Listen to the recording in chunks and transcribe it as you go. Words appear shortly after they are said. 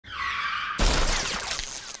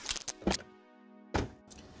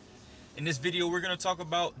In this video, we're going to talk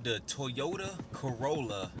about the Toyota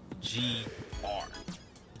Corolla GR.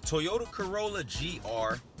 Toyota Corolla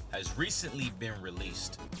GR has recently been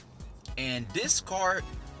released. And this car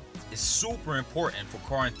is super important for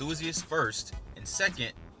car enthusiasts first. And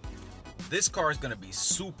second, this car is going to be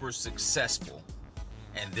super successful.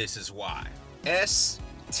 And this is why.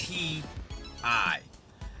 STI.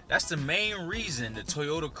 That's the main reason the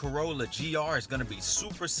Toyota Corolla GR is going to be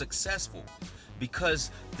super successful. Because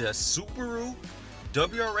the Subaru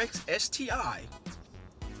WRX STI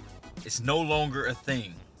is no longer a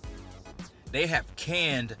thing. They have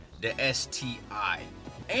canned the STI.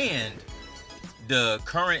 And the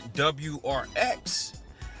current WRX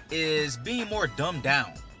is being more dumbed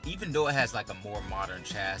down. Even though it has like a more modern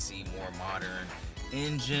chassis, more modern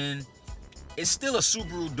engine, it's still a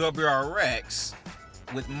Subaru WRX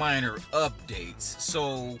with minor updates.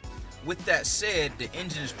 So with that said, the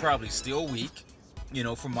engine is probably still weak, you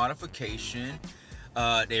know, for modification.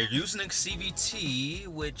 They're using a CVT,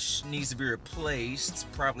 which needs to be replaced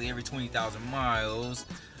probably every 20,000 miles.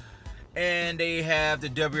 And they have the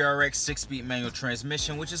WRX 6-speed manual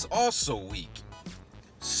transmission, which is also weak.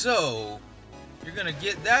 So you're gonna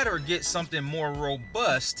get that or get something more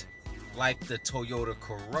robust like the Toyota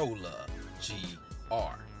Corolla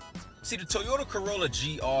GR. See, the Toyota Corolla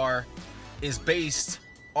GR is based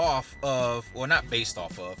off of, or not based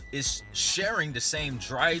off of, is sharing the same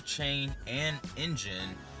drivetrain and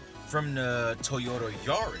engine from the Toyota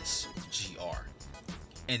Yaris GR.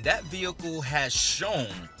 And that vehicle has shown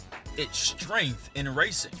its strength in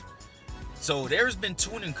racing. So there's been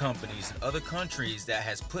tuning companies in other countries that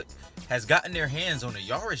has gotten their hands on the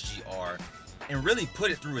Yaris GR and really put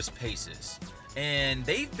it through its paces. And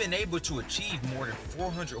they've been able to achieve more than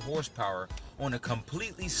 400 horsepower on a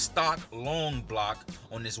completely stock long block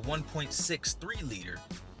on this 1.63 liter.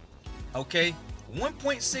 Okay,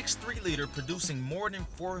 1.63 liter producing more than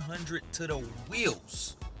 400 to the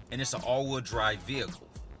wheels, and it's an all-wheel drive vehicle.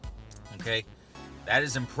 Okay, that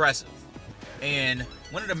is impressive. And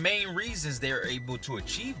one of the main reasons they're able to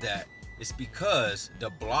achieve that is because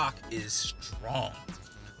the block is strong.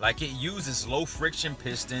 Like, it uses low friction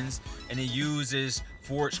pistons and it uses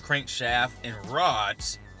forged crankshaft and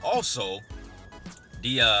rods. Also,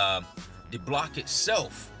 the block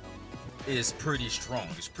itself is pretty strong.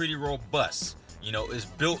 It's pretty robust. You know, it's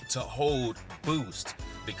built to hold boost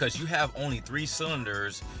because you have only 3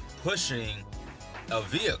 cylinders pushing a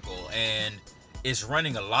vehicle, and it's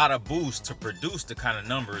running a lot of boost to produce the kind of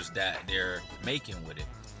numbers that they're making with it.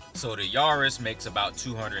 So the Yaris makes about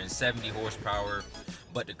 270 horsepower,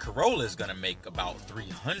 but the Corolla is gonna make about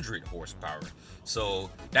 300 horsepower. So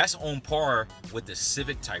that's on par with the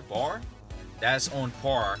Civic Type R. That's on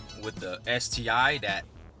par with the STI, that,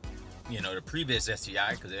 you know, the previous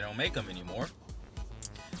STI, because they don't make them anymore.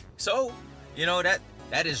 So, you know, that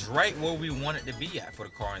is right where we want it to be at for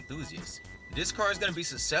the car enthusiasts. This car is gonna be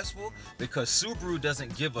successful because Subaru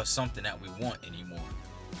doesn't give us something that we want anymore.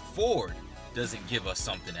 Ford doesn't give us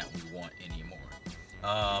something that we want anymore.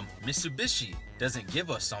 Mitsubishi doesn't give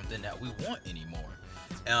us something that we want anymore.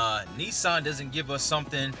 Nissan doesn't give us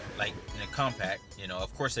something like in a compact. You know,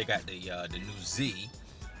 of course they got the new Z,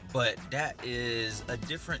 but that is a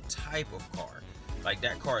different type of car. Like,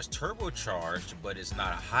 that car is turbocharged, but it's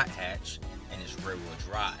not a hot hatch, and it's rear wheel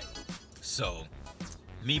drive. So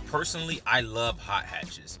me personally, I love hot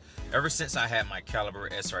hatches. Ever since I had my Caliber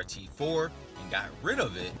SRT4 and got rid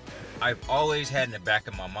of it, I've always had in the back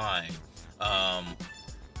of my mind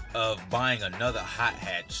of buying another hot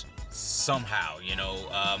hatch somehow. You know,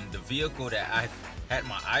 the vehicle that I've had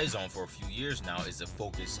my eyes on for a few years now is the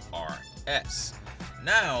Focus RS.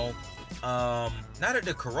 Now that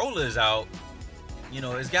the Corolla is out, you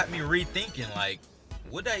know, it's got me rethinking, like,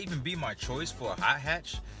 would that even be my choice for a hot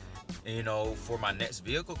hatch, you know, for my next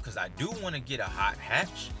vehicle? Because I do want to get a hot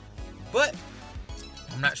hatch, but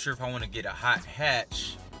I'm not sure if I want to get a hot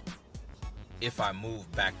hatch if I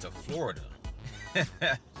move back to Florida.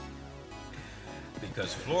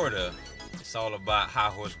 Because Florida, it's all about high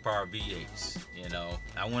horsepower V8s. You know,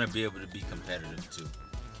 I want to be able to be competitive too.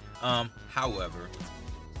 However,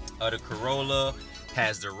 the Corolla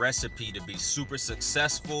has the recipe to be super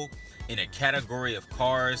successful in a category of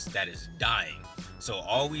cars that is dying. So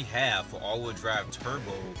all we have for all-wheel drive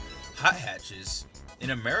turbo hot hatches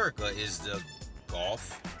in America is the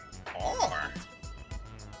Golf R.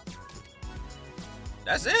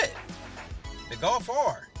 That's it. The Golf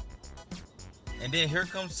R. And then here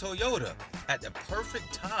comes Toyota at the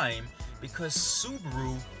perfect time, because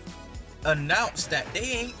Subaru announced that they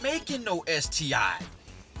ain't making no STI.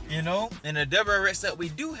 You know, and the WRX that we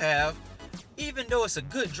do have, even though it's a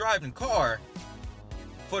good driving car,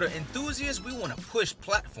 For the enthusiasts, we want to push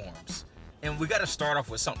platforms, and we got to start off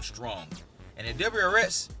with something strong. And the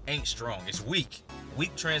WRX ain't strong. It's weak.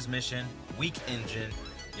 Weak transmission, weak engine,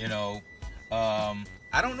 you know.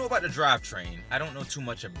 I don't know about the drivetrain. I don't know too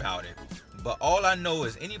much about it. But all I know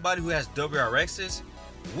is anybody who has WRXs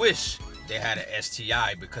wish they had an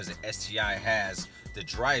STI, because the STI has the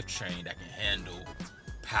drivetrain that can handle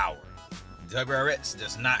power. WRX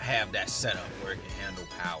does not have that setup where it can handle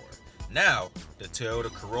power. Now, the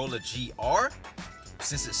Toyota Corolla GR,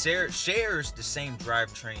 since it shares the same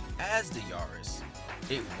drivetrain as the Yaris,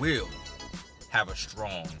 it will have a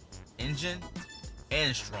strong engine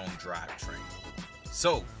and strong drivetrain.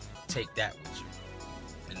 So, take that with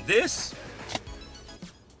you. And this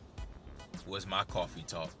was my coffee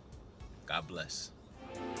talk. God bless.